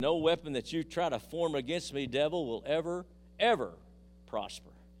No weapon that you try to form against me, devil, will ever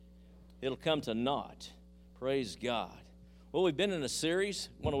prosper. It'll come to naught. Praise God. Well, we've been in a series.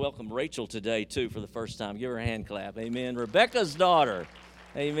 I want to welcome Rachel today, too, for the first time. Give her a hand clap. Amen. Rebecca's daughter.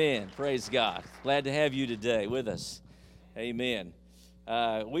 Amen. Praise God. Glad to have you today with us. Amen.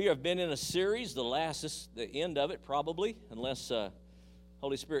 We have been in a series, the end of it probably, unless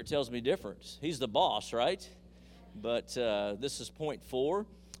Holy Spirit tells me different. He's the boss, right? But this is point 4.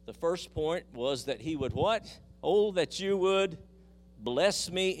 The first point was that he would what? Oh, that you would bless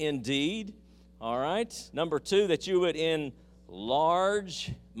me indeed. All right. Number 2, that you would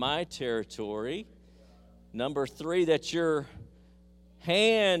enlarge my territory. Number 3, that your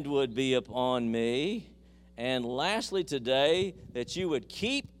hand would be upon me. And lastly today, that you would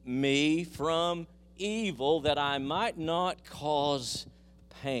keep me from evil, that I might not cause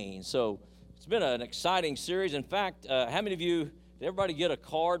pain. So it's been an exciting series. In fact, how many of you, did everybody get a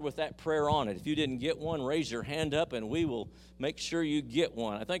card with that prayer on it? If you didn't get one, raise your hand up and we will make sure you get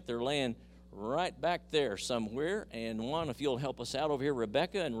one. I think they're laying right back there somewhere. And one, if you'll help us out over here,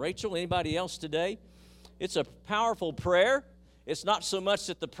 Rebecca and Rachel, anybody else today? It's a powerful prayer. It's not so much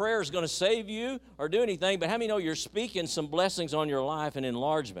that the prayer is going to save you or do anything, but how many know you're speaking some blessings on your life and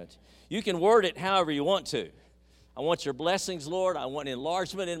enlargement? You can word it however you want to. I want your blessings, Lord. I want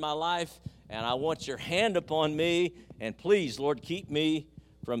enlargement in my life, and I want your hand upon me. And please, Lord, keep me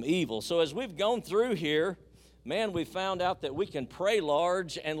from evil. So as we've gone through here, man, we found out that we can pray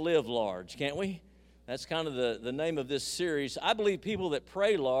large and live large, can't we? That's kind of the name of this series. I believe people that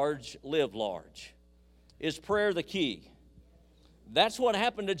pray large live large. Is prayer the key? That's what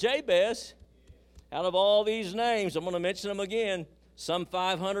happened to Jabez. Out of all these names, I'm going to mention them again, some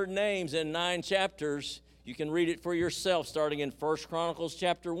 500 names in 9 chapters. You can read it for yourself starting in 1 Chronicles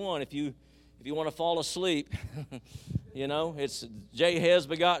chapter 1 if you want to fall asleep. You know, it's Jahaz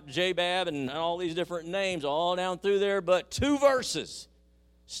begot Jabab and all these different names all down through there, but 2 verses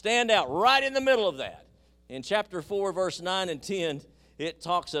stand out right in the middle of that. In chapter 4, verse 9 and 10, it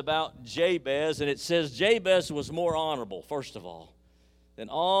talks about Jabez, and it says Jabez was more honorable, first of all, than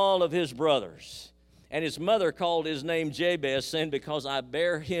all of his brothers. And his mother called his name Jabez, saying, because I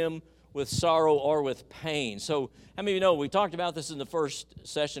bear him with sorrow or with pain. So how many of you know, we talked about this in the first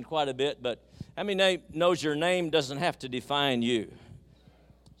session quite a bit, but how many knows your name doesn't have to define you?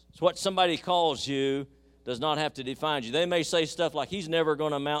 It's what somebody calls you does not have to define you. They may say stuff like, he's never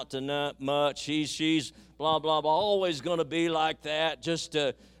going to amount to not much, she's blah, blah, blah, always going to be like that.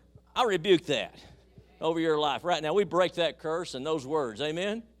 I rebuke that over your life. Right now, we break that curse and those words.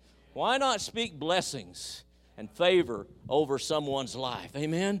 Amen? Why not speak blessings and favor over someone's life?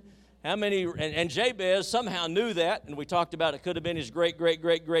 Amen? How many, and Jabez somehow knew that, and we talked about it could have been his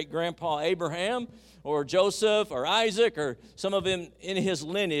great-great-great-great-grandpa Abraham or Joseph or Isaac or some of them in his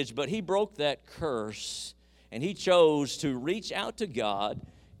lineage, but he broke that curse, and he chose to reach out to God.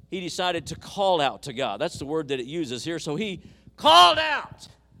 He decided to call out to God. That's the word that it uses here. So he called out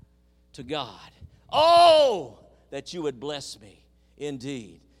to God. Oh, that you would bless me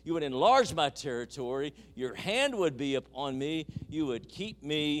indeed. You would enlarge my territory. Your hand would be upon me. You would keep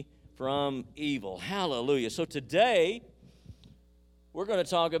me from evil. Hallelujah. So today, we're going to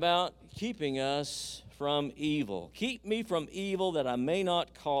talk about keeping us from evil. Keep me from evil that I may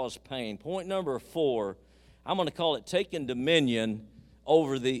not cause pain. Point number 4, I'm going to call it taking dominion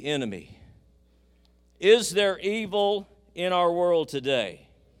over the enemy. Is there evil in our world today?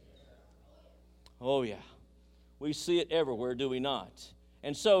 Oh, yeah. We see it everywhere, do we not?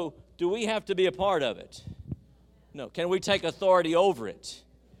 And so, do we have to be a part of it? No. Can we take authority over it?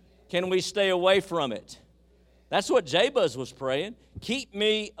 Can we stay away from it? That's what Jabez was praying. Keep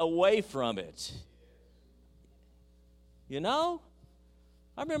me away from it. You know,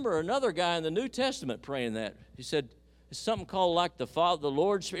 I remember another guy in the New Testament praying that. He said, it's something called like the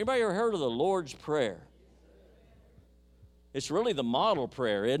Lord's Prayer. Anybody ever heard of the Lord's Prayer? It's really the model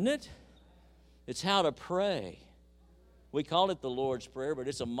prayer, isn't it? It's how to pray. We call it the Lord's Prayer, but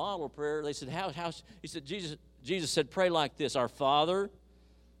it's a model prayer. They said, he said, Jesus said, pray like this, our Father,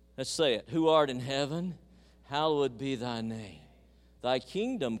 let's say it, who art in heaven, hallowed be thy name. Thy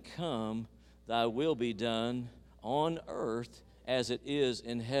kingdom come, thy will be done on earth as it is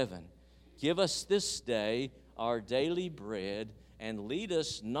in heaven. Give us this day our daily bread, and lead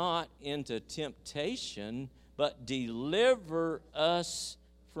us not into temptation, but deliver us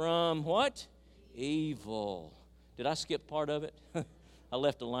from what? Evil. Did I skip part of it? I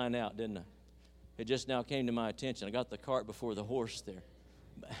left a line out, didn't I? It just now came to my attention. I got the cart before the horse there.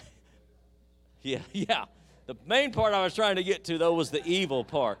 Yeah. The main part I was trying to get to, though, was the evil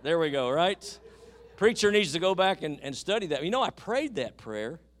part. There we go, right? Preacher needs to go back and study that. You know, I prayed that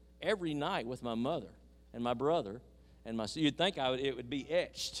prayer every night with my mother and my brother and my. You'd think it would be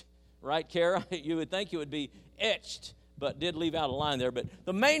etched, right, Kara? You would think it would be etched, but did leave out a line there. But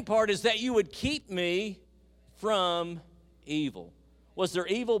the main part is that you would keep me from evil. Was there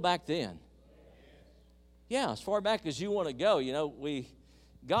evil back then? Yeah, as far back as you want to go.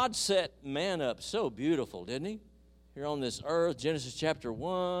 God set man up so beautiful, didn't he? Here on this earth, Genesis chapter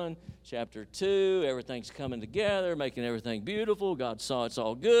 1, chapter 2, everything's coming together, making everything beautiful. God saw it's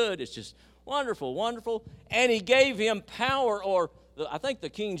all good. It's just wonderful, wonderful. And he gave him power, or I think the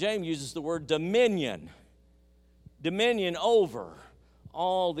King James uses the word dominion. Dominion over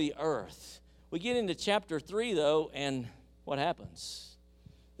all the earth. We get into chapter 3, though, and what happens?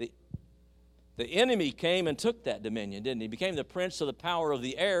 The enemy came and took that dominion, didn't he? He became the prince of the power of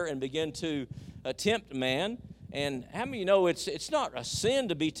the air and began to tempt man. And how many of you know it's not a sin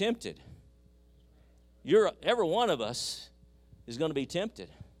to be tempted? Every one of us is going to be tempted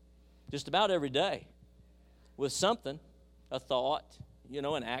just about every day with something, a thought,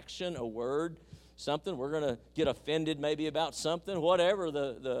 an action, a word, something. We're going to get offended maybe about something, whatever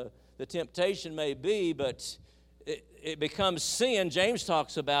the temptation may be, but it becomes sin. James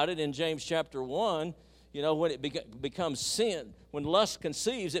talks about it in James chapter 1. When it becomes sin, when lust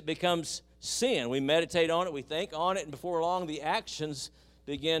conceives, it becomes sin. We meditate on it, we think on it, and before long the actions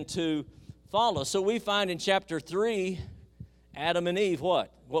begin to follow. So we find in chapter 3, Adam and Eve,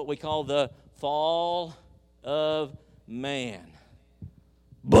 what we call the fall of man.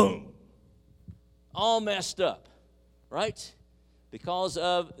 Boom! All messed up, right? Because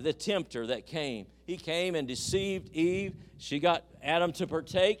of the tempter that came. He came and deceived Eve. She got Adam to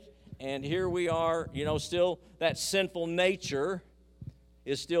partake, and here we are, still that sinful nature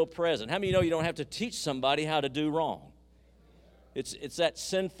is still present. How many of you know you don't have to teach somebody how to do wrong? It's that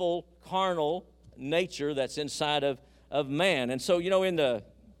sinful, carnal nature that's inside of man. And so, in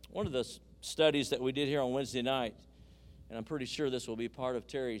one of the studies that we did here on Wednesday night, and I'm pretty sure this will be part of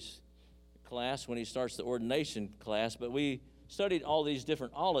Terry's class when he starts the ordination class, but we studied all these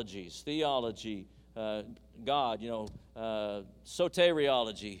different ologies, theology, God,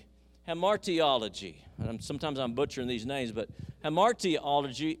 soteriology, hamartiology. Sometimes I'm butchering these names, but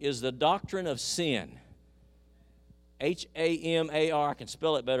hamartiology is the doctrine of sin. H-A-M-A-R, I can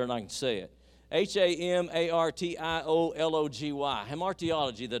spell it better than I can say it. H-A-M-A-R-T-I-O-L-O-G-Y.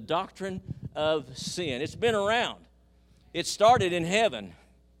 Hamartiology, the doctrine of sin. It's been around. It started in heaven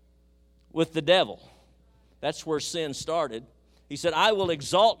with the devil. That's where sin started. He said, I will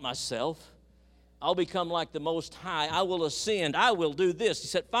exalt myself. I'll become like the Most High. I will ascend. I will do this. He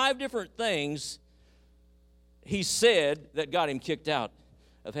said 5 different things he said that got him kicked out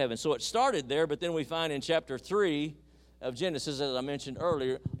of heaven. So it started there, but then we find in chapter 3 of Genesis, as I mentioned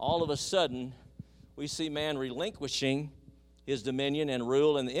earlier, all of a sudden we see man relinquishing his dominion and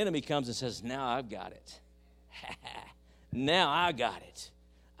rule, and the enemy comes and says, now I've got it. Now I got it.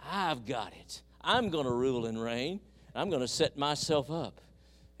 I've got it. I'm going to rule and reign. I'm going to set myself up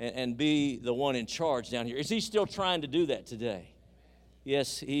and be the one in charge down here. Is he still trying to do that today?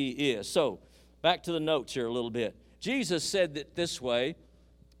 Yes, he is. So, back to the notes here a little bit. Jesus said that this way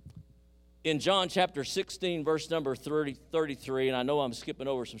in John chapter 16, verse number 33, and I know I'm skipping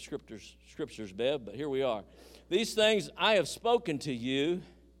over some scriptures, Bev, but here we are. These things I have spoken to you,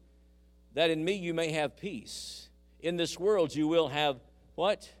 that in me you may have peace. In this world you will have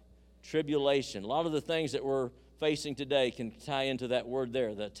what? Tribulation. A lot of the things that we're facing today can tie into that word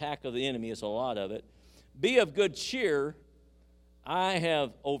there. The attack of the enemy is a lot of it. Be of good cheer. I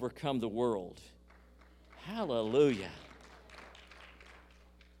have overcome the world. Hallelujah.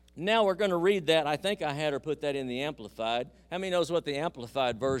 Now we're going to read that. I think I had her put that in the Amplified. How many knows what the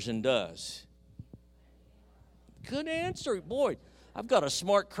Amplified version does? Good answer. Boy, I've got a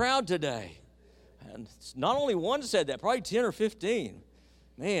smart crowd today. And not only one said that, probably 10 or 15.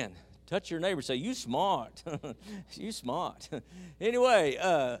 Man, touch your neighbor and say, you smart. You smart. Anyway,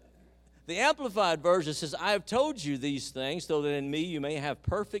 the Amplified version says, I have told you these things so that in me you may have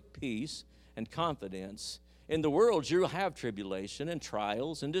perfect peace and confidence. In the world you'll have tribulation and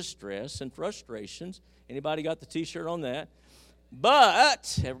trials and distress and frustrations. Anybody got the t-shirt on that?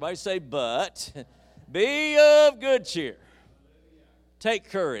 But, everybody say but, be of good cheer. Take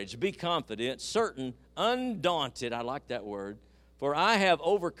courage, be confident, certain, undaunted. I like that word. For I have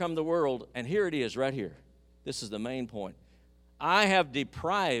overcome the world, and here it is right here. This is the main point. I have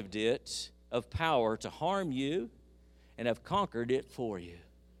deprived it of power to harm you and have conquered it for you.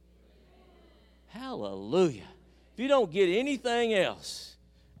 Hallelujah. If you don't get anything else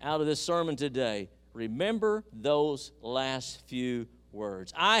out of this sermon today, remember those last few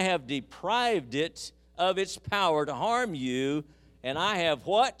words. I have deprived it of its power to harm you and I have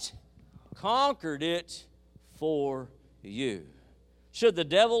what? Conquered it for you. Should the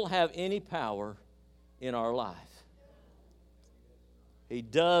devil have any power in our life? He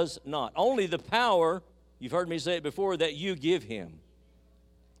does not. Only the power, you've heard me say it before, that you give him.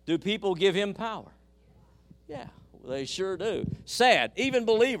 Do people give him power? Yeah, they sure do. Sad, even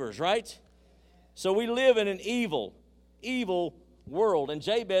believers, right? So we live in an evil world. And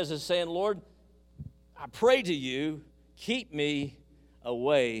Jabez is saying, Lord, I pray to you, keep me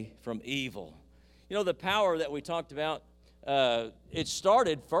away from evil. You know, the power that we talked about, it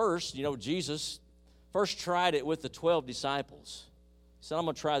started first, Jesus first tried it with the 12 disciples. He said, I'm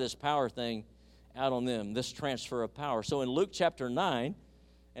going to try this power thing out on them, this transfer of power. So in Luke chapter 9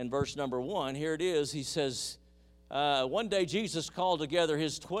 and verse number 1, here it is. He says, one day Jesus called together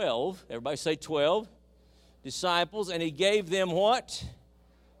his 12, everybody say 12, disciples, and he gave them what?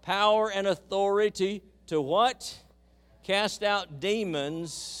 Power and authority to what? Cast out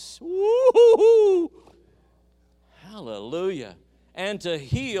demons. Woo-hoo-hoo. Hallelujah. And to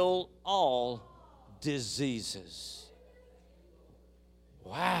heal all diseases.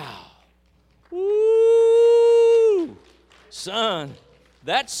 Wow. Woo! Son,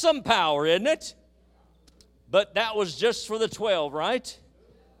 that's some power, isn't it? But that was just for the 12, right?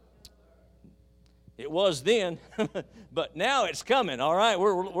 It was then, but now it's coming, all right?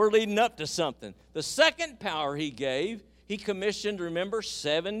 We're leading up to something. The second power he gave, he commissioned, remember,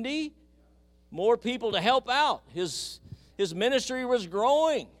 70 more people to help out. His ministry was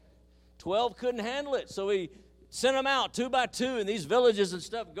growing. 12 couldn't handle it, so he sent them out 2 by 2 in these villages and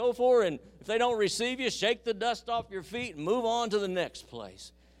stuff. Go for it, and if they don't receive you, shake the dust off your feet and move on to the next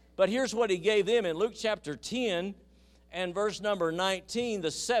place. But here's what he gave them in Luke chapter 10 and verse number 19, the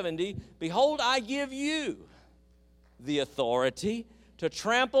 70. Behold, I give you the authority to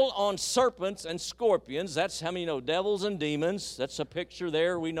trample on serpents and scorpions. That's how many know devils and demons. That's a picture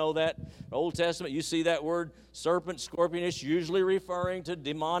there. We know that. Old Testament, you see that word serpent, scorpion. It's usually referring to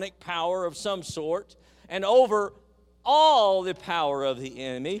demonic power of some sort. And over all the power of the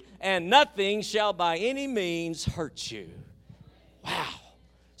enemy, and nothing shall by any means hurt you. Wow.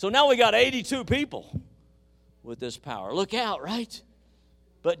 So now we got 82 people with this power. Look out, right?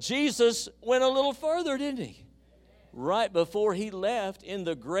 But Jesus went a little further, didn't he? Right before he left in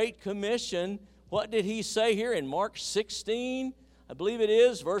the Great Commission, what did he say here in Mark 16? I believe it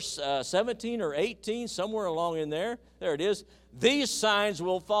is, verse 17 or 18, somewhere along in there. There it is. These signs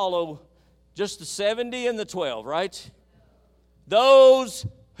will follow just the 70 and the 12, right? Those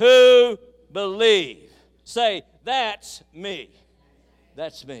who believe. Say, that's me.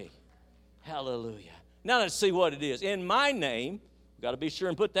 That's me. Hallelujah. Now let's see what it is. In my name, we've got to be sure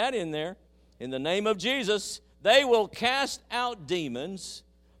and put that in there. In the name of Jesus, they will cast out demons.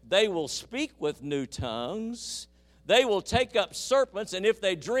 They will speak with new tongues. They will take up serpents, and if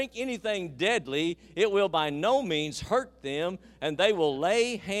they drink anything deadly, it will by no means hurt them, and they will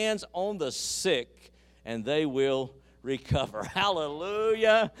lay hands on the sick, and they will recover.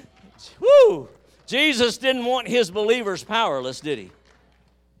 Hallelujah. Woo! Jesus didn't want his believers powerless, did he?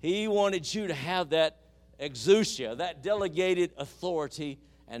 He wanted you to have that exousia, that delegated authority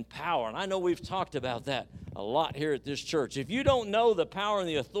and power. And I know we've talked about that a lot here at this church. If you don't know the power and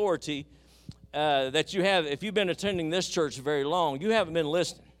the authority that you have, if you've been attending this church very long, you haven't been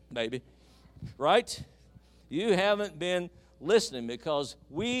listening, baby. Right? You haven't been listening, because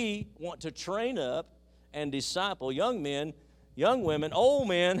we want to train up and disciple young men, young women, old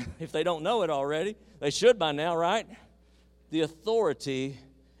men, if they don't know it already. They should by now, right? The authority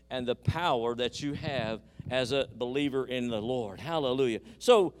and the power that you have as a believer in the Lord. Hallelujah.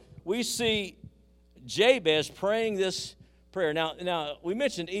 So we see Jabez praying this prayer. Now we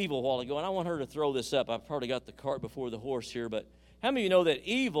mentioned evil a while ago, and I want her to throw this up. I've probably got the cart before the horse here, but how many of you know that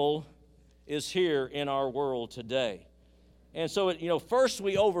evil is here in our world today? And so, first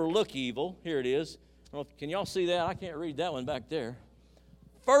we overlook evil. Here it is. Can y'all see that? I can't read that one back there.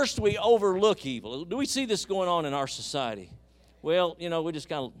 First we overlook evil. Do we see this going on in our society? Well, we just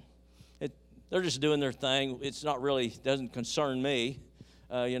kind of, they're just doing their thing. It's not really, doesn't concern me,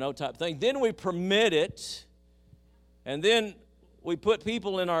 type thing. Then we permit it, and then we put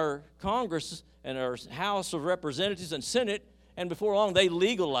people in our Congress and our House of Representatives and Senate, and before long they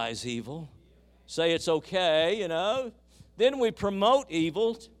legalize evil, say it's okay, Then we promote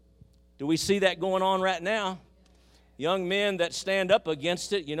evil. Do we see that going on right now? Young men that stand up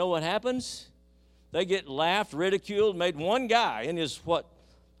against it, you know what happens? They get laughed, ridiculed, made one guy in his,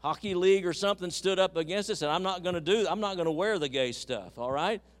 hockey league or something stood up against it, said, I'm not going to wear the gay stuff, all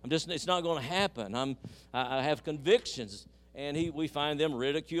right? It's not going to happen. I have convictions. And we find them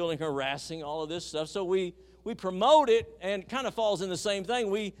ridiculing, harassing, all of this stuff. So we we promote it, and kind of falls in the same thing.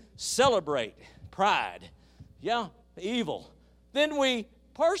 We celebrate pride. Yeah, evil. Then we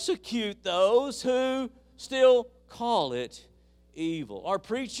persecute those who still call it evil. Our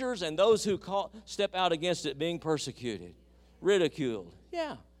preachers and those who step out against it being persecuted, ridiculed.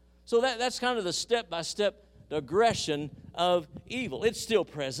 Yeah. So that's kind of the step-by-step aggression of evil. It's still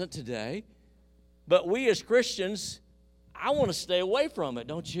present today. But we as Christians, I want to stay away from it,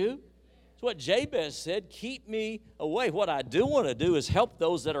 don't you? It's what Jabez said, keep me away. What I do want to do is help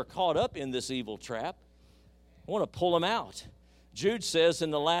those that are caught up in this evil trap. I want to pull them out. Jude says in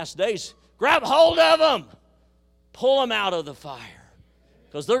the last days, grab hold of them. Pull them out of the fire,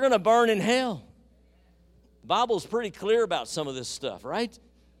 because they're going to burn in hell. The Bible's pretty clear about some of this stuff, right?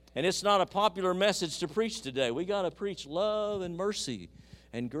 And it's not a popular message to preach today. We got to preach love and mercy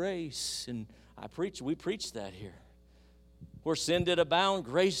and grace. And we preach that here. Where sin did abound,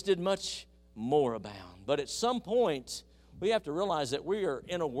 grace did much more abound. But at some point, we have to realize that we are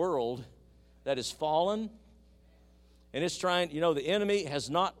in a world that is fallen. And it's trying, the enemy has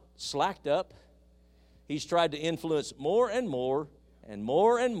not slacked up. He's tried to influence more and more and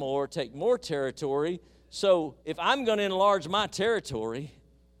more and more, take more territory. So if I'm going to enlarge my territory,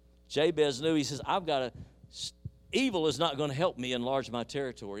 Jabez knew, he says, evil is not going to help me enlarge my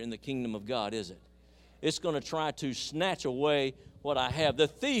territory in the kingdom of God, is it? It's going to try to snatch away what I have. The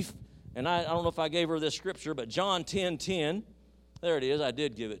thief, and I don't know if I gave her this scripture, but John 10:10, there it is, I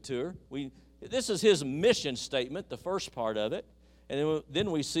did give it to her. This is his mission statement, the first part of it. And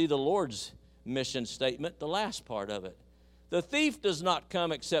then we see the Lord's mission statement, the last part of it. The thief does not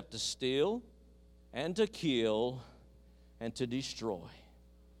come except to steal and to kill and to destroy.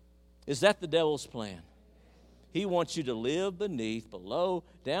 Is that the devil's plan? He wants you to live beneath, below,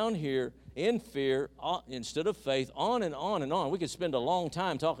 down here, in fear, instead of faith, on and on and on. We could spend a long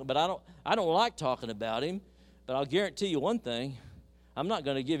time talking, but I don't like talking about him. But I'll guarantee you one thing. I'm not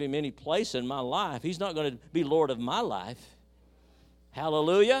going to give him any place in my life. He's not going to be Lord of my life.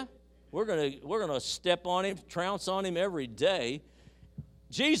 Hallelujah. We're going to step on him, trounce on him every day.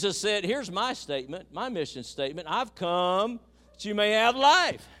 Jesus said, here's my statement, my mission statement. I've come that you may have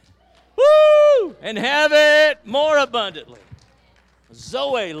life. Woo! And have it more abundantly.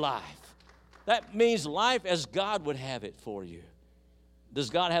 Zoe life. That means life as God would have it for you. Does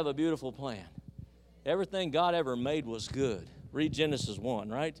God have a beautiful plan? Everything God ever made was good. Read Genesis 1,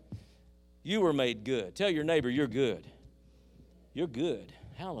 right? You were made good. Tell your neighbor you're good. You're good.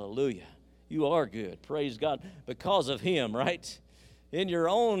 Hallelujah. You are good. Praise God. Because of him, right? In your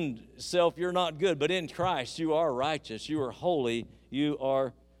own self, you're not good. But in Christ, you are righteous. You are holy. You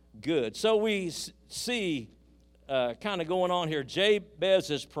are good. So we see kind of going on here. Jabez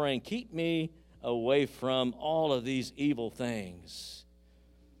is praying, keep me away from all of these evil things.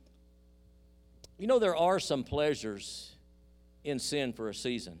 There are some pleasures in sin for a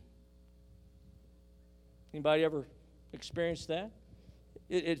season. Anybody ever experienced that?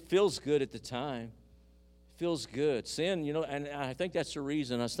 It feels good at the time. It feels good. Sin, and I think that's the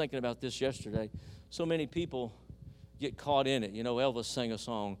reason. I was thinking about this yesterday. So many people get caught in it. Elvis sang a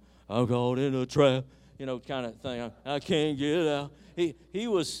song, I'm caught in a trap, kind of thing. I can't get out. He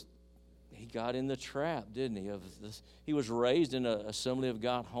got in the trap, didn't he? Of this. He was raised in an Assembly of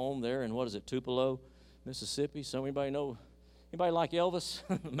God home there in, Tupelo, Mississippi. Anybody know? Anybody like Elvis?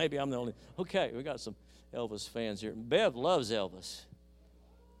 Maybe I'm the only. Okay, we got some Elvis fans here. Bev loves Elvis.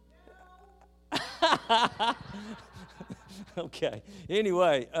 Okay.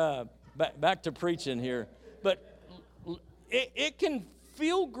 Anyway, back to preaching here. But it can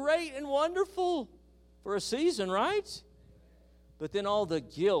feel great and wonderful for a season, right? But then all the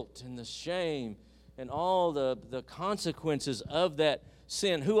guilt and the shame and all the consequences of that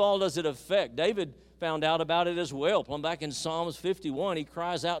sin, who all does it affect? David found out about it as well. Plumb back in Psalms 51, he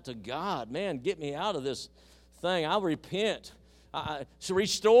cries out to God, man, get me out of this thing. I'll repent. So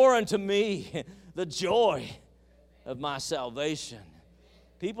restore unto me the joy of my salvation.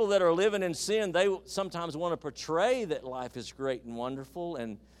 People that are living in sin, they sometimes want to portray that life is great and wonderful,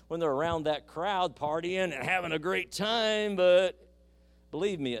 and when they're around that crowd partying and having a great time, but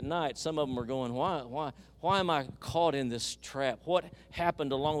believe me, at night, some of them are going, why am I caught in this trap? What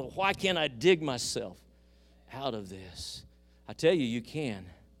happened along the way? Why can't I dig myself out of this? I tell you, you can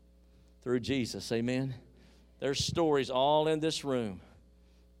through Jesus, amen? There's stories all in this room,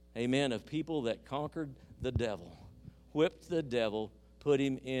 amen, of people that conquered the devil, whipped the devil, put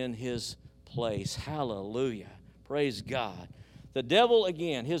him in his place. Hallelujah. Praise God. The devil,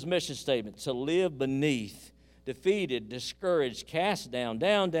 again, his mission statement, to live beneath, defeated, discouraged, cast down,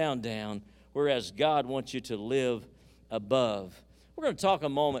 down, whereas God wants you to live above. We're going to talk a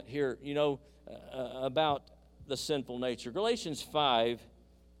moment here. about the sinful nature. Galatians 5,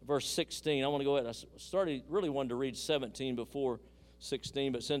 verse 16. I want to go ahead. Really wanted to read 17 before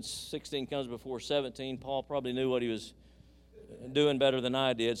 16, but since 16 comes before 17, Paul probably knew what he was doing better than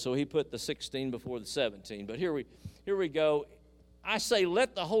I did, so he put the 16 before the 17. But here we go. I say,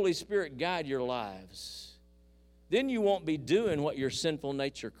 let the Holy Spirit guide your lives. Then you won't be doing what your sinful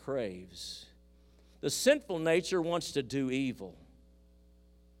nature craves. The sinful nature wants to do evil,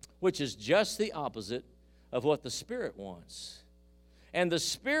 which is just the opposite of what the Spirit wants. And the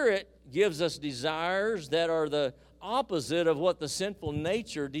Spirit gives us desires that are the opposite of what the sinful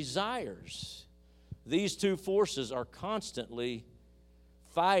nature desires. These two forces are constantly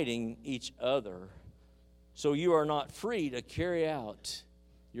fighting each other, so you are not free to carry out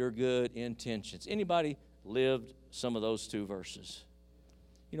your good intentions. Anybody lived some of those two verses?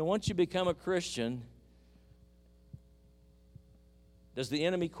 You know, once you become a Christian, does the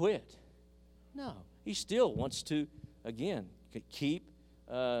enemy quit? No. He still wants to, again, keep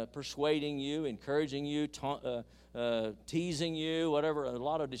persuading you, encouraging you, teasing you, whatever, a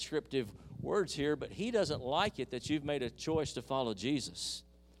lot of descriptive words here, but he doesn't like it that you've made a choice to follow Jesus.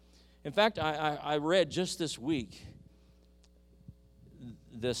 In fact, I read just this week,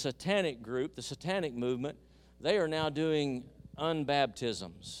 the satanic group, the satanic movement, they are now doing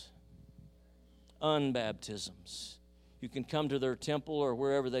unbaptisms. Unbaptisms. You can come to their temple or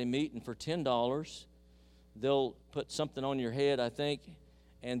wherever they meet, and for $10, they'll put something on your head, I think,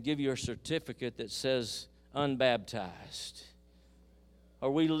 and give you a certificate that says unbaptized.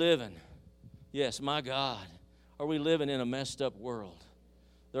 Are we living? Yes, my God. Are we living in a messed up world?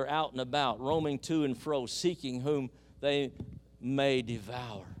 They're out and about, roaming to and fro, seeking whom they may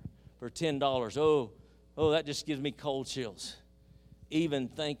devour. For $10, oh, that just gives me cold chills, even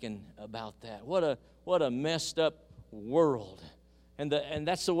thinking about that. What a messed up world. And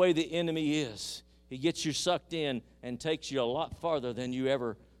that's the way the enemy is. He gets you sucked in and takes you a lot farther than you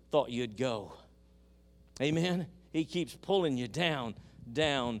ever thought you'd go. Amen? He keeps pulling you down,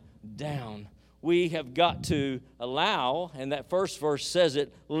 down, down. We have got to allow, and that first verse says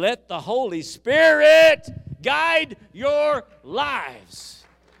it, let the Holy Spirit guide your lives.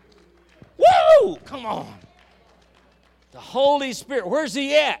 Woo! Come on. The Holy Spirit, where's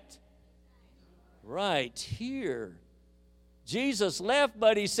he at? Right here. Jesus left,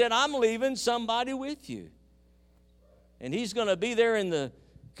 but he said, I'm leaving somebody with you. And he's going to be there in the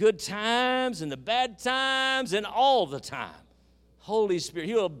good times and the bad times and all the time. Holy Spirit,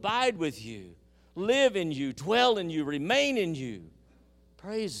 he'll abide with you, live in you, dwell in you, remain in you.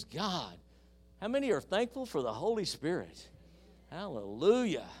 Praise God. How many are thankful for the Holy Spirit?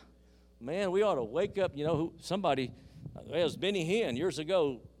 Hallelujah. Man, we ought to wake up. You know, somebody, it was Benny Hinn years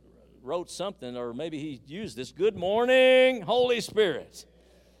ago, wrote something, or maybe he used this. Good morning, Holy Spirit.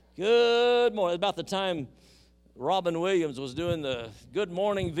 Good morning. About the time Robin Williams was doing the Good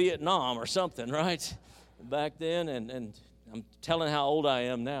Morning Vietnam or something, right? Back then, and I'm telling how old I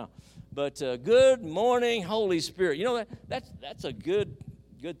am now. But good morning, Holy Spirit. You know, that's a good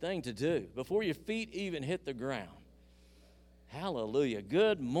thing to do before your feet even hit the ground. Hallelujah.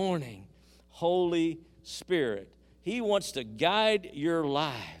 Good morning, Holy Spirit. He wants to guide your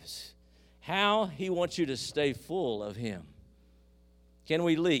lives. How? He wants you to stay full of him. Can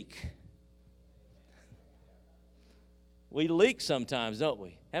we leak? We leak sometimes, don't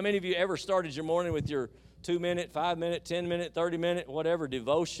we? How many of you ever started your morning with your 2-minute, 5-minute, 10-minute, 30-minute, whatever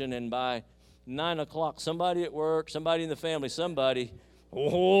devotion, and by 9 o'clock, somebody at work, somebody in the family, somebody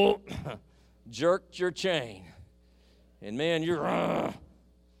jerked your chain. And man,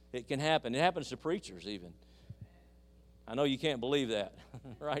 it can happen. It happens to preachers even. I know you can't believe that,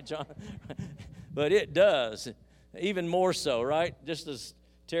 right, John? But it does, even more so, right? Just as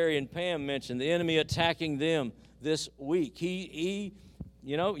Terry and Pam mentioned, the enemy attacking them this week. He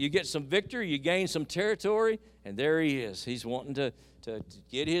you know, you get some victory, you gain some territory, and there he is. He's wanting to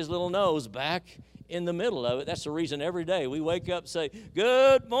get his little nose back in the middle of it. That's the reason every day we wake up and say,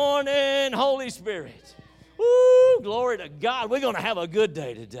 good morning, Holy Spirit. Woo, glory to God. We're going to have a good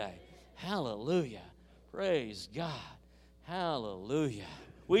day today. Hallelujah. Praise God. Hallelujah.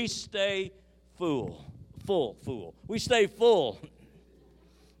 We stay full. We stay full.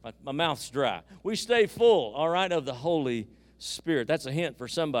 My mouth's dry. We stay full, all right, of the Holy Spirit. That's a hint for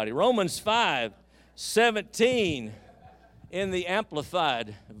somebody. Romans 5:17 in the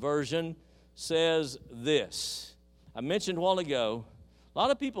Amplified Version says this. I mentioned a while ago, a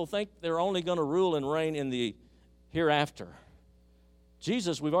lot of people think they're only going to rule and reign in the hereafter.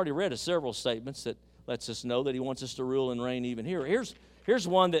 Jesus, we've already read several statements that lets us know that he wants us to rule and reign even here. Here's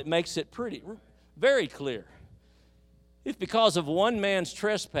one that makes it very clear. If because of one man's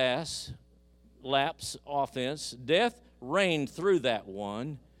trespass lapse offense, death reigned through that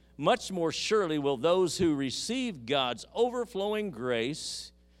one. Much more surely will those who receive God's overflowing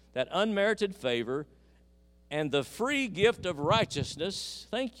grace, that unmerited favor, and the free gift of righteousness,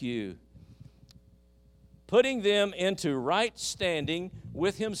 thank you, putting them into right standing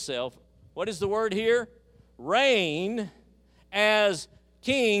with himself. What is the word here? Reign as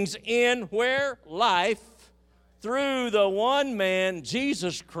kings in where? Life, through the one man,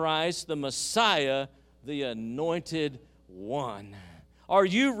 Jesus Christ, the Messiah, the anointed one. Are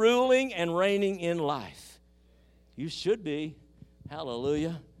you ruling and reigning in life? You should be.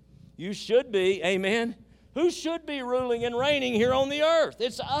 Hallelujah. You should be. Amen. Who should be ruling and reigning here on the earth?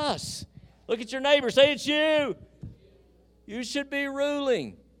 It's us. Look at your neighbor. Say, it's you. You should be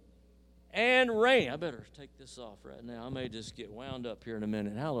ruling and reigning. I better take this off right now. I may just get wound up here in a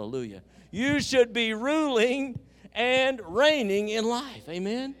minute. Hallelujah. You should be ruling and reigning in life.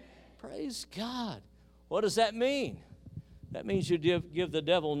 Amen. Praise God. What does that mean? That means you give the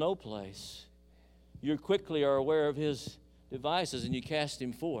devil no place. You quickly are aware of his devices and you cast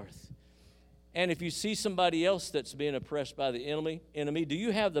him forth. And if you see somebody else that's being oppressed by the enemy, do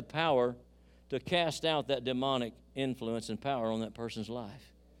you have the power to cast out that demonic influence and power on that person's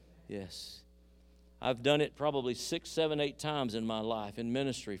life? Yes. I've done it probably 6, 7, 8 times in my life in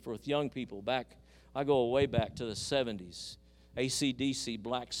ministry with young people. I go way back to the 70s. AC/DC,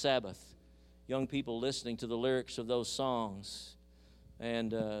 Black Sabbath. Young people listening to the lyrics of those songs.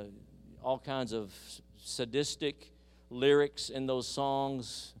 And all kinds of sadistic lyrics in those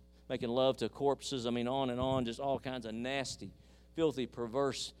songs. Making love to corpses, on and on, just all kinds of nasty, filthy,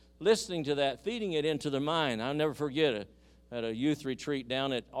 perverse. Listening to that, feeding it into their mind. I'll never forget at a youth retreat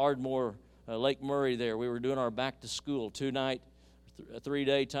down at Ardmore, Lake Murray there. We were doing our back to school 2-night, a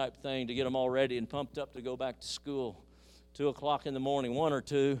 3-day type thing to get them all ready and pumped up to go back to school. 2 o'clock in the morning, 1 or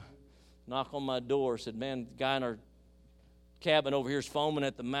 2, knock on my door, said, man, the guy in our cabin over here is foaming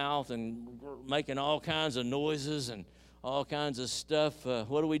at the mouth and making all kinds of noises and all kinds of stuff.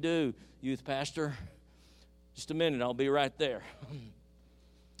 What do we do, youth pastor? Just a minute, I'll be right there.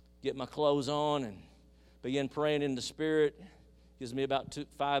 Get my clothes on and begin praying in the Spirit. Gives me about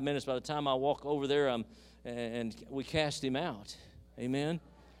 5 minutes. By the time I walk over there, and we cast him out. Amen?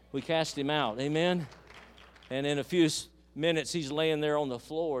 We cast him out. Amen? And in a few minutes, he's laying there on the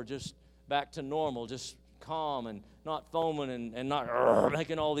floor, just back to normal, just calm and not foaming and not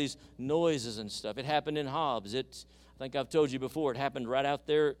making all these noises and stuff. It happened in Hobbs. I think I've told you before, it happened right out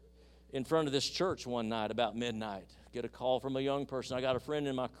there in front of this church one night about midnight. Get a call from a young person. I got a friend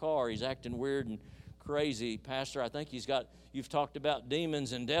in my car. He's acting weird and crazy. Pastor, I think you've talked about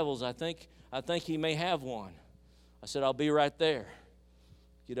demons and devils. I think he may have one. I said, I'll be right there.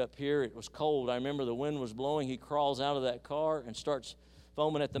 Get up here. It was cold. I remember the wind was blowing. He crawls out of that car and starts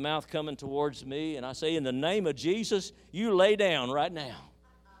foaming at the mouth coming towards me. And I say, in the name of Jesus, you lay down right now.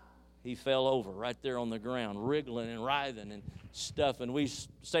 He fell over right there on the ground, wriggling and writhing and stuff. And we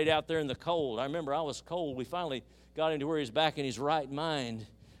stayed out there in the cold. I remember I was cold. We finally got him to where he's back in his right mind.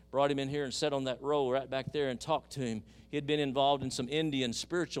 Brought him in here and sat on that row right back there and talked to him. He had been involved in some Indian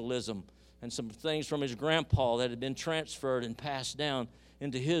spiritualism and some things from his grandpa that had been transferred and passed down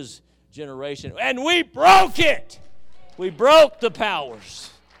into his generation. And we broke it. We broke the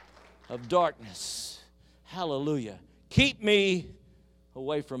powers of darkness. Hallelujah. Keep me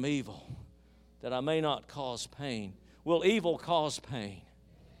away from evil, that I may not cause pain. Will evil cause pain?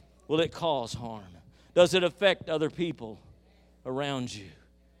 Will it cause harm? Does it affect other people around you?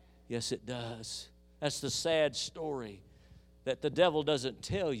 Yes, it does. That's the sad story that the devil doesn't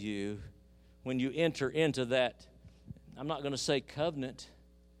tell you when you enter into that, I'm not going to say covenant,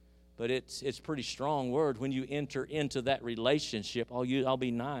 but it's a pretty strong word. When you enter into that relationship, I'll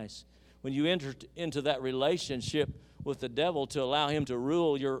be nice. When you enter into that relationship with the devil to allow him to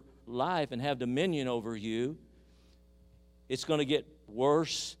rule your life and have dominion over you, it's going to get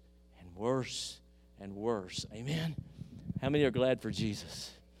worse and worse and worse. Amen? How many are glad for Jesus?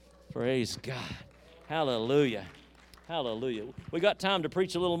 Praise God. Hallelujah. Hallelujah. We got time to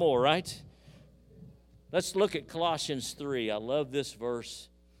preach a little more, right? Let's look at Colossians 3. I love this verse.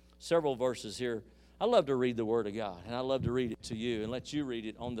 Several verses here. I love to read the Word of God, and I love to read it to you and let you read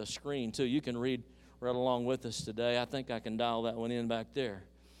it on the screen, too. You can read right along with us today. I think I can dial that one in back there.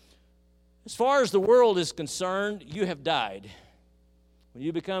 As far as the world is concerned, you have died. When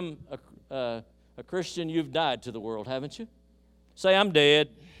you become a Christian, you've died to the world, haven't you? Say, I'm dead.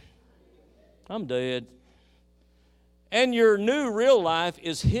 I'm dead. And your new real life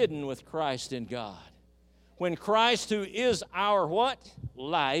is hidden with Christ in God. When Christ, who is our what?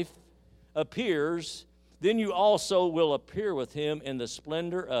 Life, appears, then you also will appear with him in the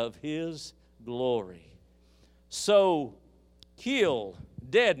splendor of his glory. So kill,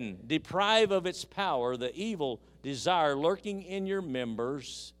 deaden, deprive of its power the evil desire lurking in your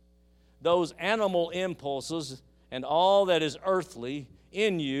members, those animal impulses and all that is earthly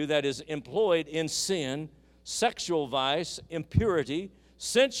in you that is employed in sin, sexual vice, impurity,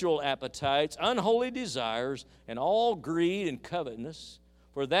 sensual appetites, unholy desires, and all greed and covetousness,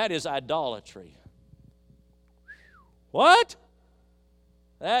 for that is idolatry. What?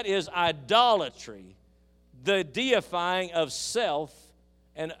 That is idolatry, the deifying of self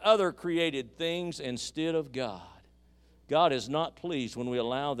and other created things instead of God. God is not pleased when we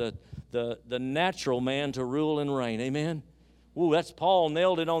allow the natural man to rule and reign. Amen? Ooh, that's Paul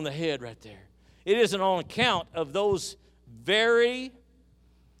nailed it on the head right there. It isn't on account of those very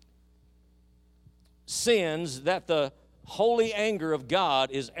sins that the holy anger of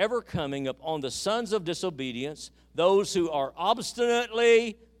God is ever coming upon the sons of disobedience, those who are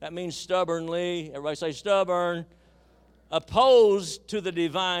obstinately, that means stubbornly, everybody say stubborn, opposed to the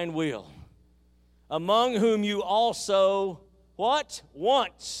divine will, among whom you also, what?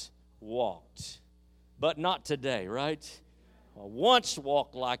 Once walked, but not today, right? Once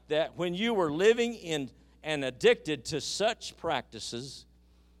walked like that when you were living in and addicted to such practices,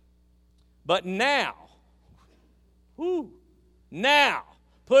 but now, now,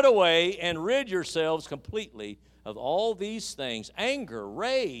 put away and rid yourselves completely of all these things: anger,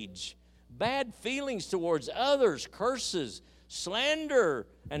 rage, bad feelings towards others, curses, slander,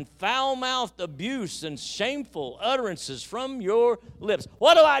 and foul-mouthed abuse and shameful utterances from your lips.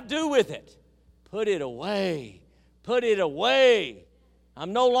 What do I do with it? Put it away. Put it away.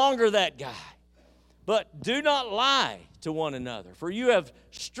 I'm no longer that guy. But do not lie to one another, for you have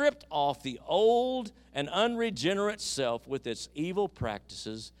stripped off the old and unregenerate self with its evil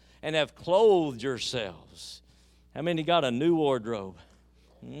practices and have clothed yourselves. How many got a new wardrobe?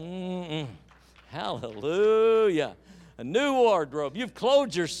 Hallelujah. A new wardrobe. You've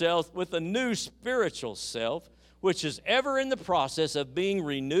clothed yourself with a new spiritual self, which is ever in the process of being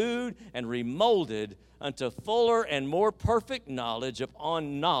renewed and remolded unto fuller and more perfect knowledge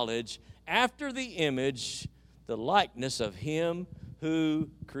upon knowledge, after the image, the likeness of Him who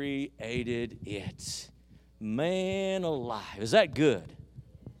created it. Man alive. Is that good?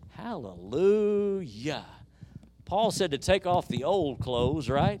 Hallelujah. Paul said to take off the old clothes,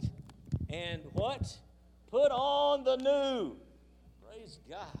 right? And what? Put on the new. Praise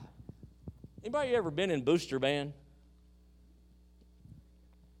God. Anybody ever been in booster band?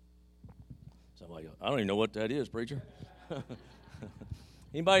 Somebody, I don't even know what that is, preacher.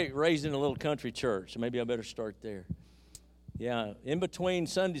 Anybody raised in a little country church? Maybe I better start there. Yeah, in between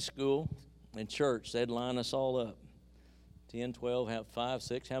Sunday school and church, they'd line us all up. 10, 12, 5,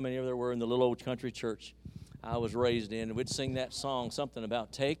 6, how many of there were in the little old country church I was raised in? And we'd sing that song, something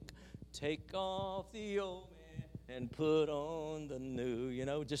about take off the old man and put on the new. You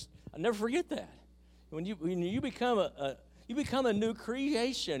know, just I never forget that. When you become a new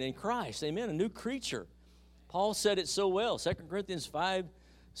creation in Christ, amen, a new creature. Paul said it so well, 2 Corinthians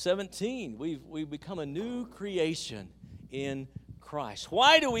 5:17. We've become a new creation in Christ.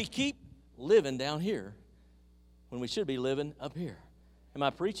 Why do we keep living down here when we should be living up here? Am I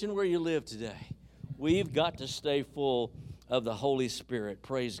preaching where you live today? We've got to stay full of the Holy Spirit.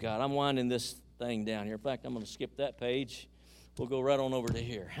 Praise God. I'm winding this thing down here. In fact, I'm going to skip that page. We'll go right on over to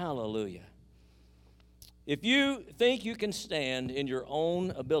here. Hallelujah. If you think you can stand in your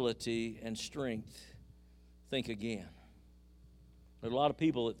own ability and strength, think again. There are a lot of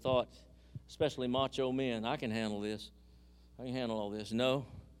people that thought, especially macho men, I can handle this. I can handle all this. No,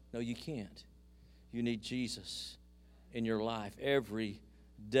 you can't. You need Jesus in your life every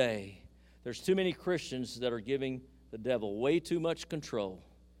day. There's too many Christians that are giving the devil way too much control.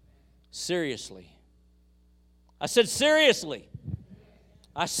 Seriously. I said seriously.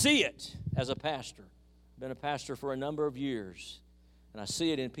 I see it as a pastor. I've been a pastor for a number of years, and I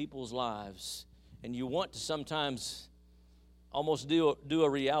see it in people's lives. And you want to sometimes almost do a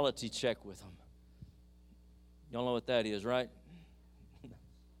reality check with them. Y'all know what that is, right?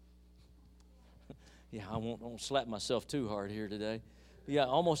 Yeah, I won't slap myself too hard here today. Yeah,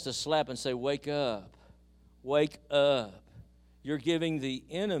 almost a slap and say, wake up. Wake up. You're giving the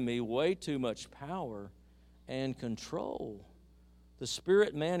enemy way too much power and control. The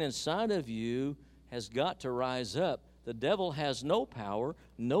spirit man inside of you has got to rise up. The devil has no power,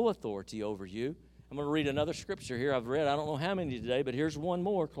 no authority over you. I'm going to read another scripture here. I've read, I don't know how many today, but here's one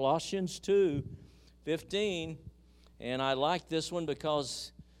more. Colossians 2:15. And I like this one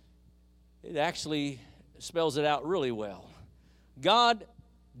because it actually spells it out really well. God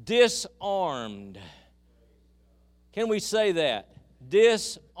disarmed. Can we say that?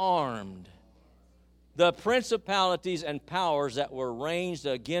 Disarmed the principalities and powers that were ranged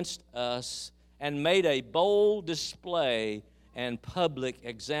against us, and made a bold display and public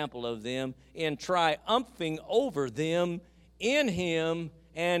example of them, in triumphing over them in Him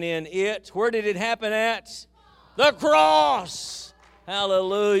and in it. Where did it happen at? The cross.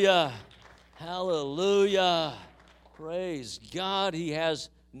 Hallelujah. Hallelujah. Praise God. He has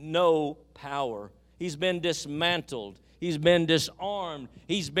no power. He's been dismantled. He's been disarmed.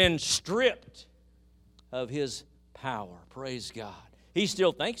 He's been stripped of His power. Praise God. He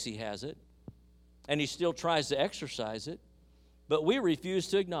still thinks He has it, and He still tries to exercise it, but we refuse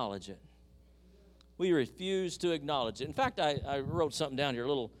to acknowledge it. We refuse to acknowledge it. In fact, I wrote something down here, a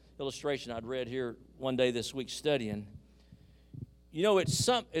little illustration I'd read here one day this week studying. You know,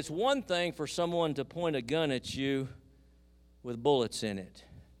 it's one thing for someone to point a gun at you with bullets in it,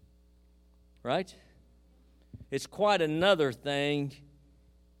 right? It's quite another thing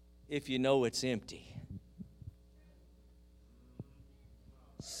if you know it's empty.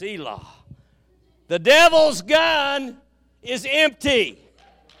 Selah. The devil's gun is empty.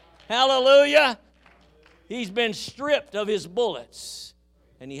 Hallelujah. He's been stripped of his bullets,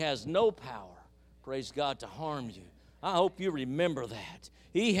 and he has no power, praise God, to harm you. I hope you remember that.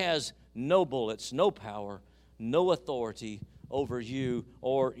 He has no bullets, no power, no authority over you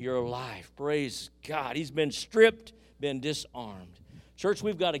or your life. Praise God. He's been stripped, been disarmed. Church,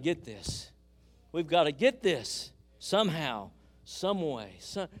 we've got to get this. We've got to get this somehow, some way.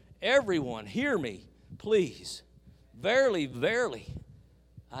 Everyone, hear me, please. Verily, verily,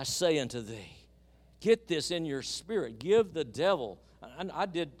 I say unto thee, get this in your spirit. Give the devil. I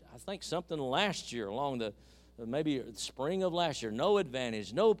think something last year along maybe the spring of last year. No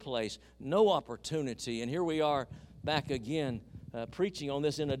advantage, no place, no opportunity. And here we are back again preaching on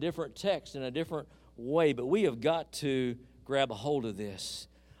this in a different text, in a different way. But we have got to grab a hold of this.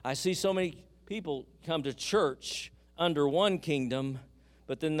 I see so many people come to church under one kingdom,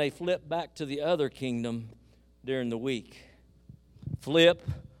 but then they flip back to the other kingdom during the week. Flip,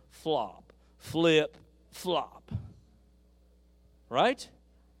 flop. Flip, flop. Right?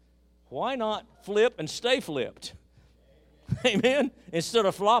 Why not flip and stay flipped? Amen? Instead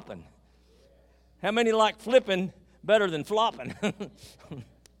of flopping. How many like flipping better than flopping?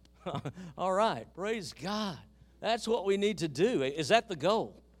 All right. Praise God. That's what we need to do. Is that the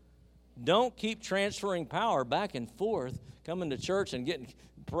goal? Don't keep transferring power back and forth, coming to church and getting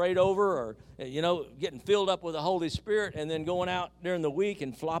prayed over, or getting filled up with the Holy Spirit, and then going out during the week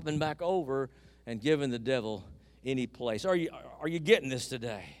and flopping back over and giving the devil any place. Are you getting this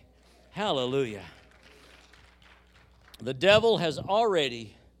today? Hallelujah. The devil has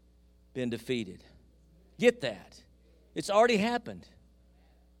already been defeated. Get that. It's already happened.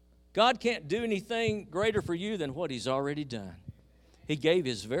 God can't do anything greater for you than what He's already done. He gave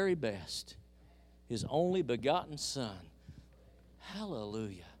His very best, His only begotten Son.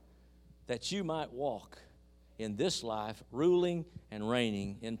 Hallelujah. That you might walk in this life, ruling and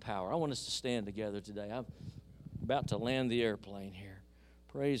reigning in power. I want us to stand together today. I'm about to land the airplane here.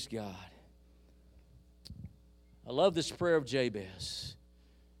 Praise God. I love this prayer of Jabez,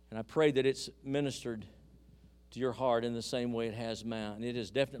 and I pray that it's ministered to your heart in the same way it has mine. It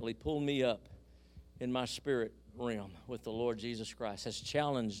has definitely pulled me up in my spirit realm with the Lord Jesus Christ, has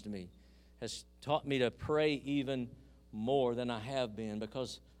challenged me, has taught me to pray even more than I have been,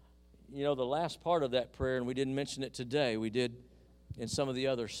 because the last part of that prayer, and we didn't mention it today, we did in some of the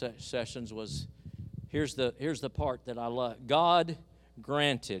other sessions, was here's the part that I love. God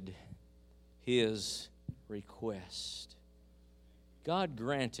granted His request. God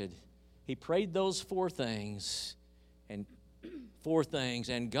granted. He prayed those four things, and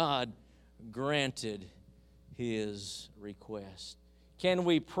God granted His request. Can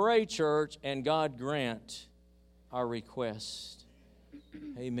we pray, church, and God grant our request?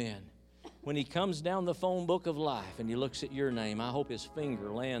 Amen. When He comes down the phone book of life and He looks at your name, I hope His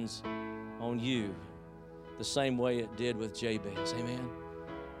finger lands on you the same way it did with Jabez. Amen.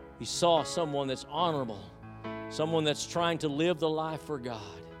 He saw someone that's honorable, someone that's trying to live the life for God,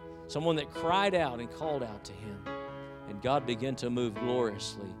 someone that cried out and called out to Him, and God began to move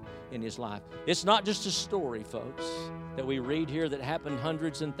gloriously in his life. It's not just a story, folks, that we read here that happened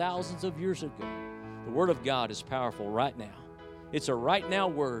hundreds and thousands of years ago. The Word of God is powerful right now. It's a right now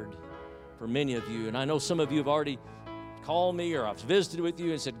word for many of you. And I know some of you have already called me, or I've visited with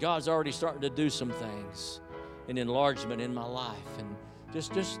you and said, God's already starting to do some things, an enlargement in my life. And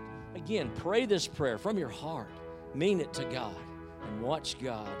just again, pray this prayer from your heart. Mean it to God and watch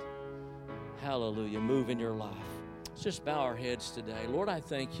God, hallelujah, move in your life. Let's just bow our heads today. Lord, I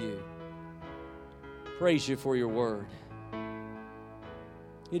thank you. Praise you for your word.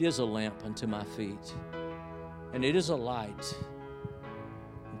 It is a lamp unto my feet, and it is a light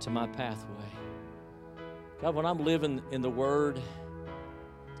unto my pathway. God, when I'm living in the Word,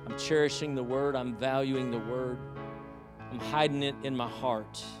 I'm cherishing the Word, I'm valuing the Word, I'm hiding it in my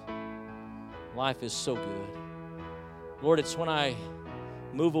heart, life is so good. Lord, it's when I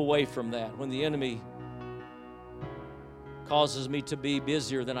move away from that, when the enemy causes me to be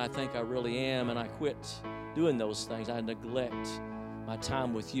busier than I think I really am, and I quit doing those things, I neglect my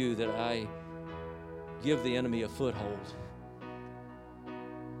time with you, that I give the enemy a foothold.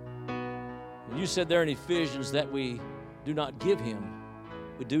 And you said there in Ephesians that we do not give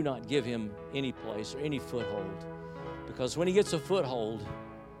him any place or any foothold, because when he gets a foothold,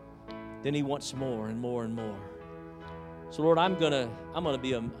 then he wants more and more and more. So Lord, I'm gonna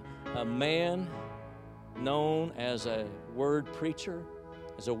be a man known as a word preacher,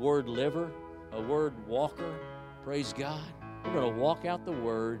 as a word liver, a word walker. Praise God. We're going to walk out the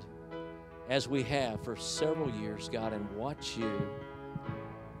Word as we have for several years, God, and watch you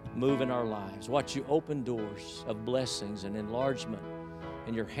move in our lives. Watch you open doors of blessings and enlargement,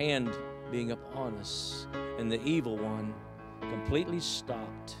 and your hand being upon us, and the evil one completely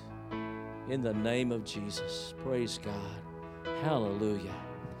stopped in the name of Jesus. Praise God. Hallelujah.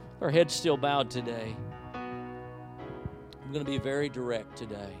 Our heads still bowed today. I'm going to be very direct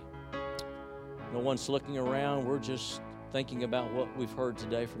today. No one's looking around. We're just thinking about what we've heard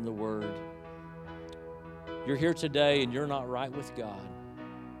today from the Word. You're here today and you're not right with God,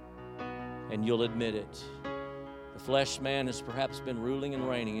 and you'll admit it. The flesh man has perhaps been ruling and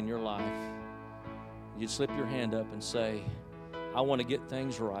reigning in your life. You'd slip your hand up and say, I want to get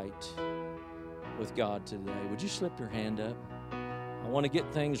things right with God today. Would you slip your hand up? I want to get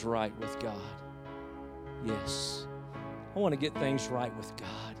things right with God. Yes. I want to get things right with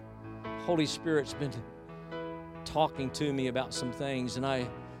God. Holy Spirit's been talking to me about some things, and I,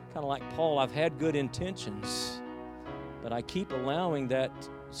 kind of like Paul, I've had good intentions, but I keep allowing that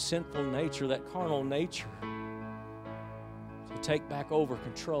sinful nature, that carnal nature, to take back over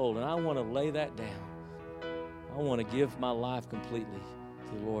control, and I want to lay that down. I want to give my life completely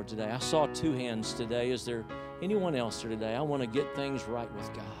to the Lord today. I saw two hands today. Is there anyone else here today? I want to get things right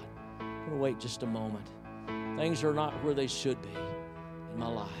with God. I'm going to wait just a moment. Things are not where they should be in my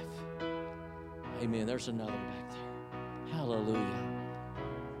life. Amen. There's another back there. Hallelujah.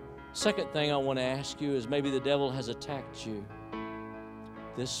 Second thing I want to ask you is, maybe the devil has attacked you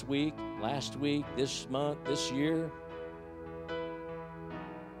this week, last week, this month, this year,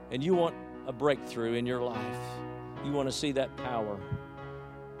 and you want a breakthrough in your life. You want to see that power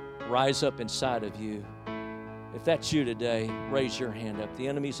rise up inside of you. If that's you today, raise your hand up. The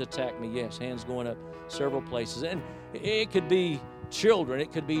enemy's attacked me. Yes, hands going up several places. And it could be children.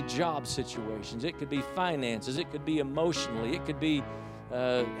 It could be job situations. It could be finances. It could be emotionally. It could be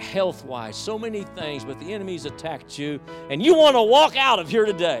health-wise. So many things. But the enemy's attacked you, and you want to walk out of here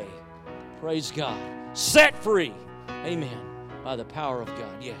today. Praise God. Set free. Amen. By the power of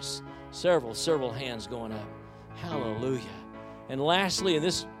God. Yes. Several hands going up. Hallelujah. And lastly, and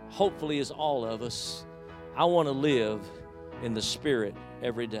this hopefully is all of us, I want to live in the Spirit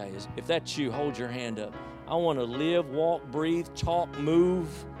every day. If that's you, hold your hand up. I want to live, walk, breathe, talk, move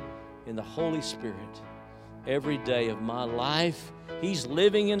in the Holy Spirit every day of my life. He's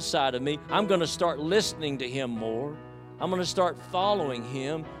living inside of me. I'm going to start listening to Him more. I'm going to start following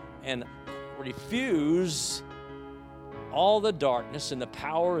Him and refuse all the darkness and the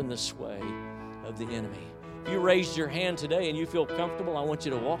power and the sway of the enemy. If you raised your hand today and you feel comfortable, I want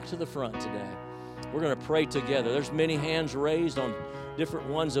you to walk to the front today. We're going to pray together. There's many hands raised on different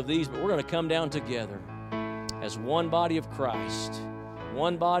ones of these, but we're going to come down together as one body of Christ,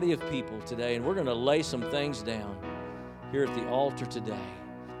 one body of people today, and we're going to lay some things down here at the altar today.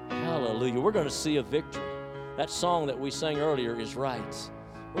 Hallelujah. We're going to see a victory. That song that we sang earlier is right.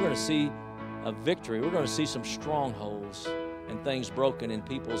 We're going to see a victory. We're going to see some strongholds and things broken in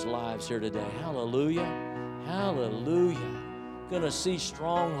people's lives here today. Hallelujah. Hallelujah. Going to see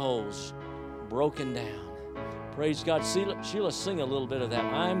strongholds broken down. Praise God. Sheila, sing a little bit of that.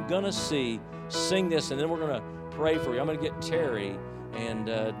 I'm going to sing this, and then we're going to pray for you. I'm going to get Terry and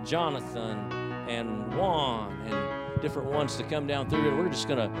Jonathan and Juan and different ones to come down through, and we're just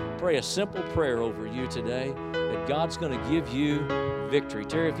going to pray a simple prayer over you today that God's going to give you victory.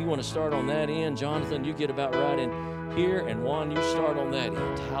 Terry, if you want to start on that end, Jonathan, you get about right in here, and Juan, you start on that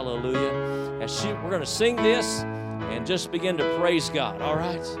end. Hallelujah. We're going to sing this and just begin to praise God. All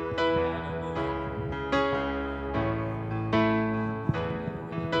right?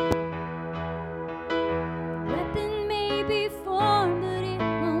 Weapon may be formed, but it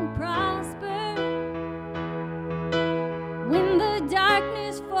won't prosper. When the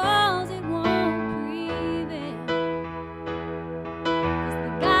darkness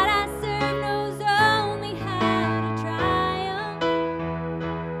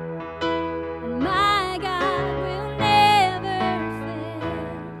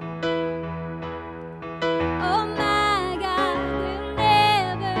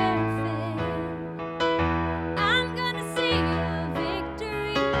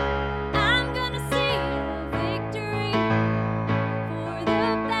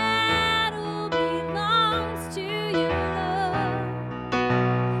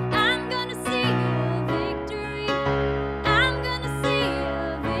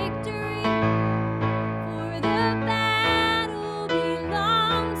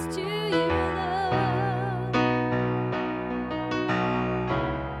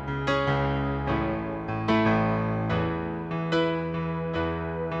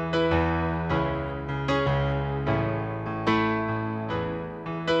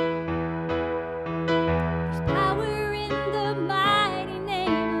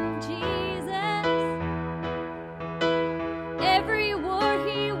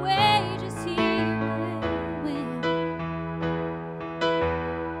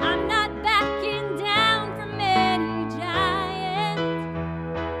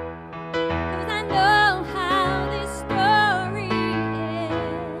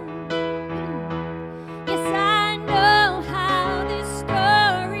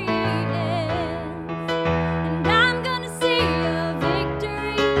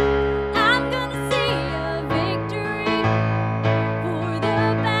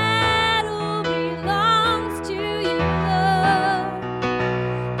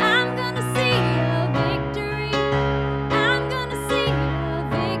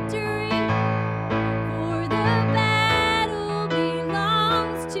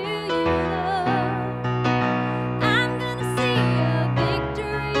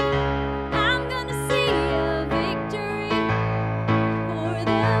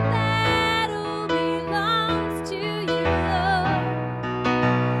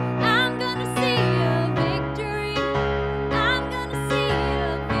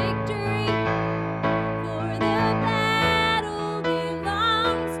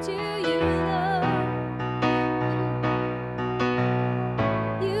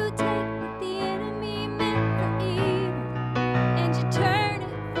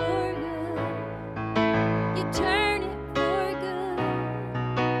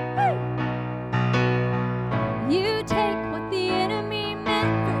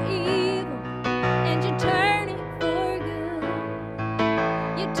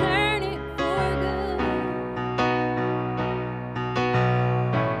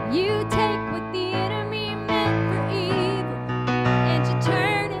take what the enemy meant for evil and you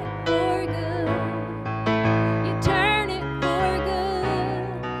turn it for good. You turn it for good.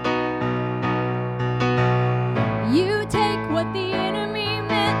 You take what the enemy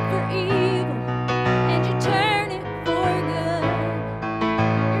meant for evil and you turn it for good.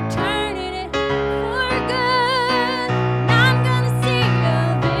 You're turning it for good. And I'm gonna see a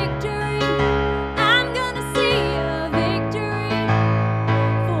victory. I'm gonna see a victory.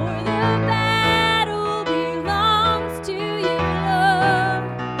 For the battle belongs to you, Lord.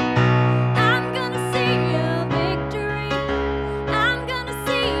 I'm gonna see a victory. I'm gonna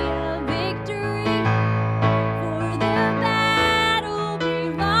see a victory. For the battle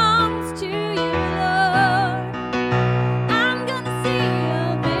belongs to you, Lord. I'm gonna see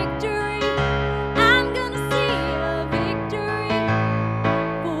a victory. I'm gonna see a victory.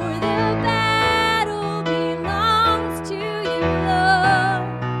 For the battle belongs to you, Lord.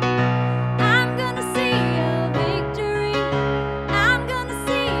 I'm gonna see a victory. I'm gonna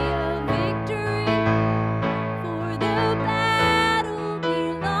see a victory. For the battle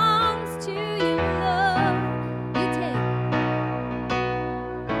belongs to you, Lord.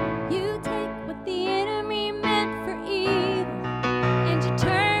 You take what the enemy meant for evil and you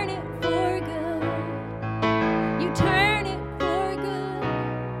turn it for good. You turn it for good.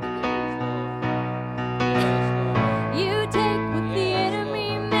 You take what the enemy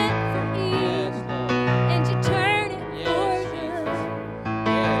meant for evil and you turn it for good.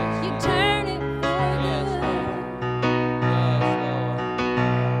 You turn it for good.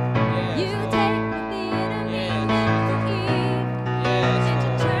 You take what the enemy meant for evil and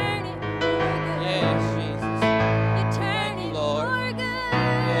you turn it for good. You turn it Lord. for good.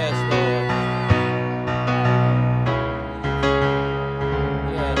 Yes, Lord.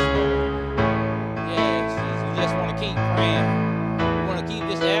 Yes, Lord. Yes, Jesus. We just want to keep praying. We want to keep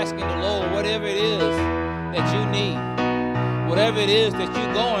just asking the Lord whatever it is that you need, whatever it is that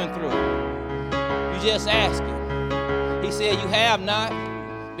you're going through. You just ask Him. He said, "You have not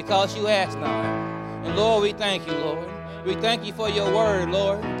because you ask not." And Lord, we thank you, Lord. We thank you for your word,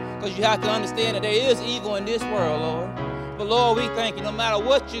 Lord, because you have to understand that there is evil in this world, Lord. But Lord, we thank you no matter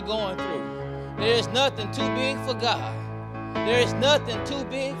what you're going through. There is nothing too big for God. There is nothing too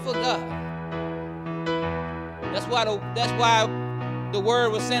big for God. That's why the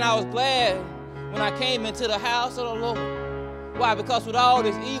word was saying I was glad when I came into the house of the Lord. Why? Because with all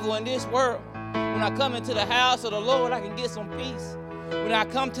this evil in this world, when I come into the house of the Lord, I can get some peace. When I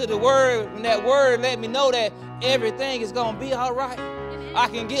come to the word, when that word let me know that everything is going to be all right, I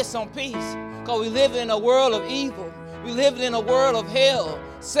can get some peace. Because we live in a world of evil. We live in a world of hell.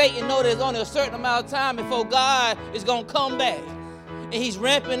 Satan knows there's only a certain amount of time before God is going to come back. And he's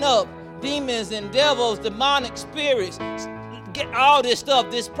ramping up demons and devils, demonic spirits, get all this stuff,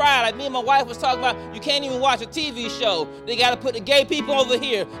 this pride. Like me and my wife was talking about, you can't even watch a TV show. They got to put the gay people over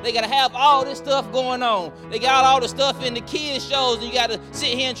here. They got to have all this stuff going on. They got all the stuff in the kids shows, and you got to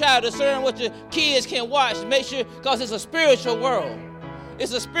sit here and try to discern what your kids can watch to make sure, because it's a spiritual world.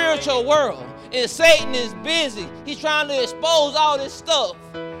 It's a spiritual world, and Satan is busy. He's trying to expose all this stuff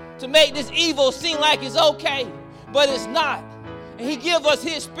to make this evil seem like it's okay, but it's not. And he give us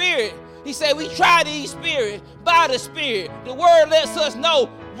his spirit. He said we try these spirits by the Spirit. The word lets us know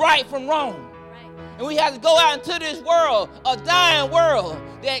right from wrong. And we have to go out into this world, a dying world,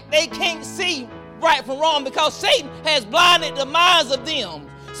 that they can't see right from wrong because Satan has blinded the minds of them.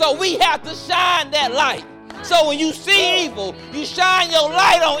 So we have to shine that light. So when you see evil, you shine your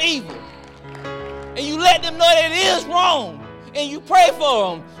light on evil. And you let them know that it is wrong. And you pray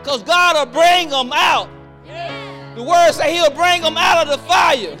for them because God will bring them out. The word says he'll bring them out of the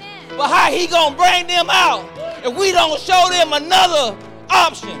fire. But how he going to bring them out if we don't show them another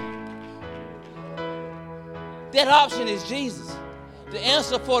option? That option is Jesus. The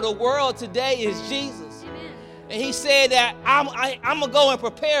answer for the world today is Jesus. Amen. And he said that I'm going to go and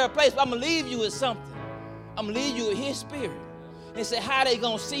prepare a place, but I'm going to leave you with something. I'm going to leave you with his spirit. And he said, how they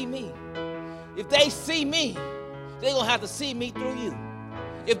going to see me? If they see me, they're going to have to see me through you.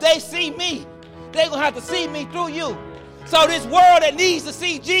 If they see me, they're going to have to see me through you. So this world that needs to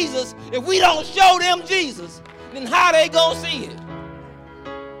see Jesus, if we don't show them Jesus, then how they going to see it?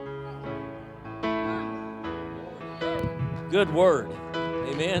 Good word.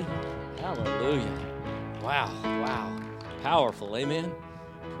 Amen. Hallelujah. Wow. Wow. Powerful. Amen.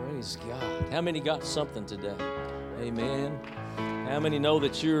 Praise God. How many got something today? Amen. How many know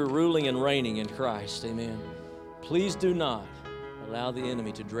that you're ruling and reigning in Christ? Amen. Please do not allow the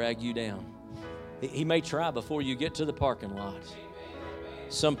enemy to drag you down. He may try before you get to the parking lot.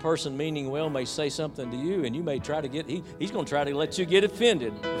 Some person meaning well may say something to you, and you may try to get, he's going to try to let you get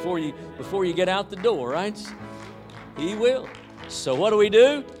offended before you get out the door, right? He will. So what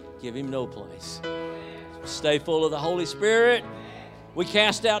do? Give him no place. Stay full of the Holy Spirit. We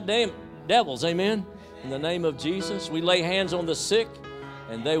cast out devils, amen? In the name of Jesus. We lay hands on the sick,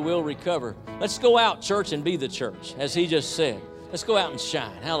 and they will recover. Let's go out, church, and be the church, as he just said. Let's go out and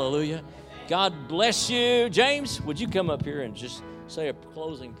shine. Hallelujah. God bless you. James, would you come up here and just say a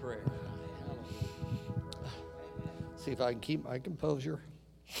closing prayer? See if I can keep my composure.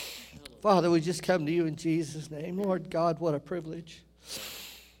 Father, we just come to you in Jesus' name. Lord God, what a privilege.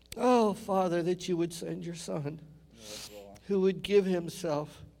 Oh, Father, that you would send your Son, who would give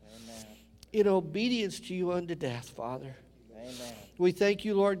himself in obedience to you unto death, Father. Amen. We thank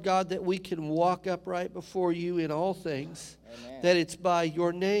you, Lord God, that we can walk upright before you in all things, that it's by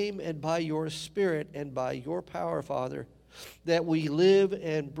your name and by your Spirit and by your power, Father, that we live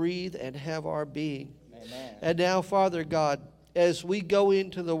and breathe and have our being. Amen. And now, Father God, as we go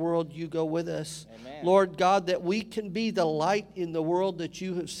into the world, you go with us. Amen. Lord God, that we can be the light in the world that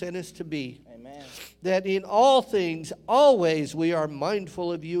you have sent us to be. Amen. That in all things, always, we are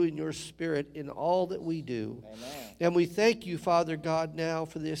mindful of you and your Spirit in all that we do. Amen. And we thank you, Father God, now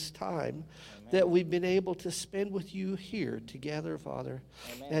for this time that we've been able to spend with you here together, Father.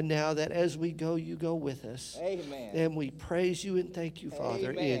 Amen. And now that as we go, you go with us. Amen. And we praise you and thank you,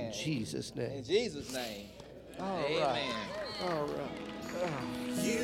 Father, Amen. in Jesus' name. In Jesus' name. All right. Amen. All right.